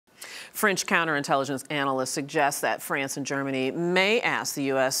French counterintelligence analysts suggest that France and Germany may ask the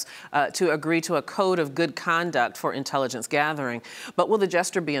U.S. To agree to a code of good conduct for intelligence gathering. But will the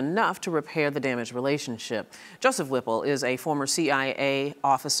gesture be enough to repair the damaged relationship? Joseph Wippl is a former CIA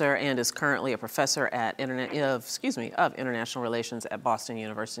officer and is currently a professor at of international relations at Boston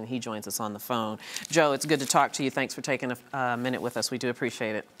University, and he joins us on the phone. Joe, it's good to talk to you. Thanks for taking a minute with us. We do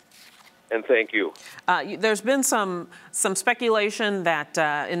appreciate it. And thank you. There's been some speculation that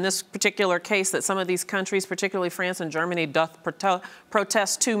in this particular case that some of these countries, particularly France and Germany, doth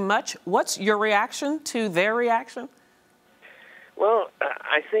protest too much. What's your reaction to their reaction? Well,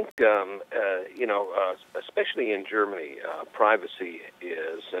 I think, especially in Germany, privacy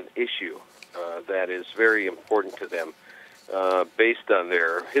is an issue that is very important to them based on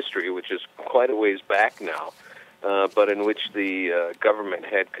their history, which is quite a ways back now. But in which the government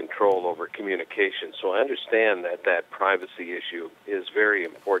had control over communication. So I understand that that privacy issue is very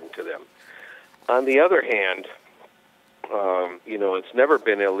important to them. On the other hand, it's never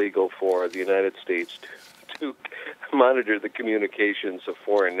been illegal for the United States to monitor the communications of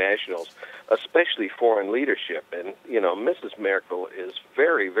foreign nationals, especially foreign leadership. And, Mrs. Merkel is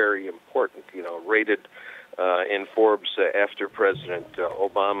very, very important, rated in Forbes after President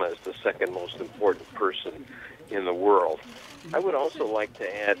Obama as the second most important person in the world. I would also like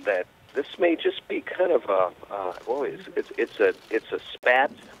to add that this may just be kind of it's a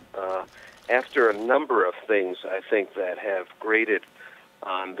spat after a number of things I think that have grated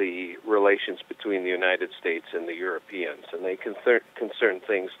on the relations between the United States and the Europeans, and they concern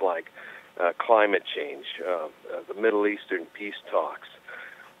things like climate change, the Middle Eastern peace talks,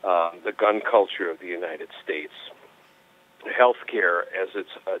 the gun culture of the United States, healthcare as it's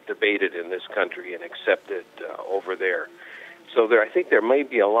debated in this country and accepted over there. So I think there may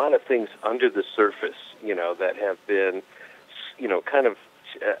be a lot of things under the surface, that have been, kind of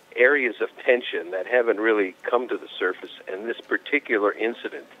areas of tension that haven't really come to the surface. And this particular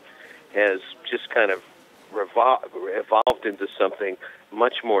incident has just kind of evolved into something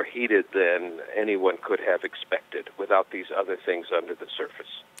much more heated than anyone could have expected without these other things under the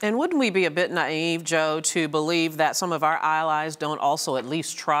surface. And wouldn't we be a bit naive, Joe, to believe that some of our allies don't also at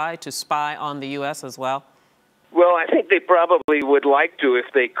least try to spy on the U.S. as well? Well, I think they probably would like to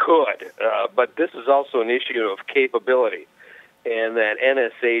if they could, but this is also an issue of capability, and that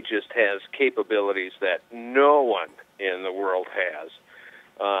NSA just has capabilities that no one in the world has.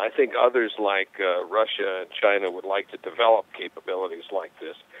 I think others like Russia and China would like to develop capabilities like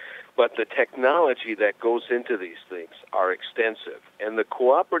this. But the technology that goes into these things are extensive. And the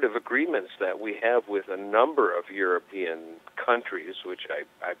cooperative agreements that we have with a number of European countries, which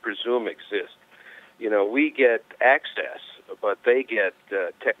I presume exist, we get access, but they get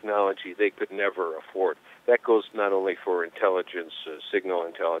technology they could never afford. That goes not only for intelligence, signal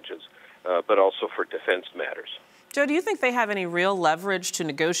intelligence, but also for defense matters. Joe, do you think they have any real leverage to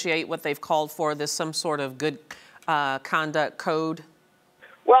negotiate what they've called for, some sort of good conduct code?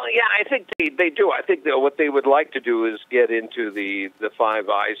 Well, yeah, I think they do. I think that what they would like to do is get into the Five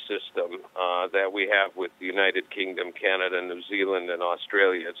Eyes system that we have with the United Kingdom, Canada, New Zealand, and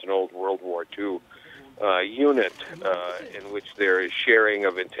Australia. It's an old World War II unit in which there is sharing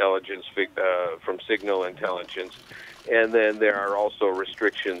of intelligence from signal intelligence. And then there are also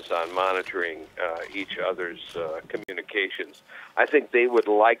restrictions on monitoring each other's communications. I think they would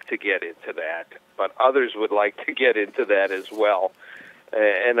like to get into that, but others would like to get into that as well.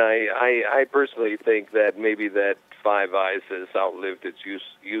 And I personally think that maybe that Five Eyes has outlived its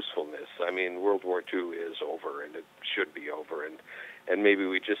usefulness. I mean, World War II is over, and it should be over. And maybe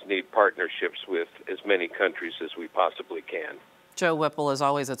we just need partnerships with as many countries as we possibly can. Joe Wippl, as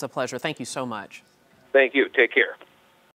always, it's a pleasure. Thank you so much. Thank you. Take care.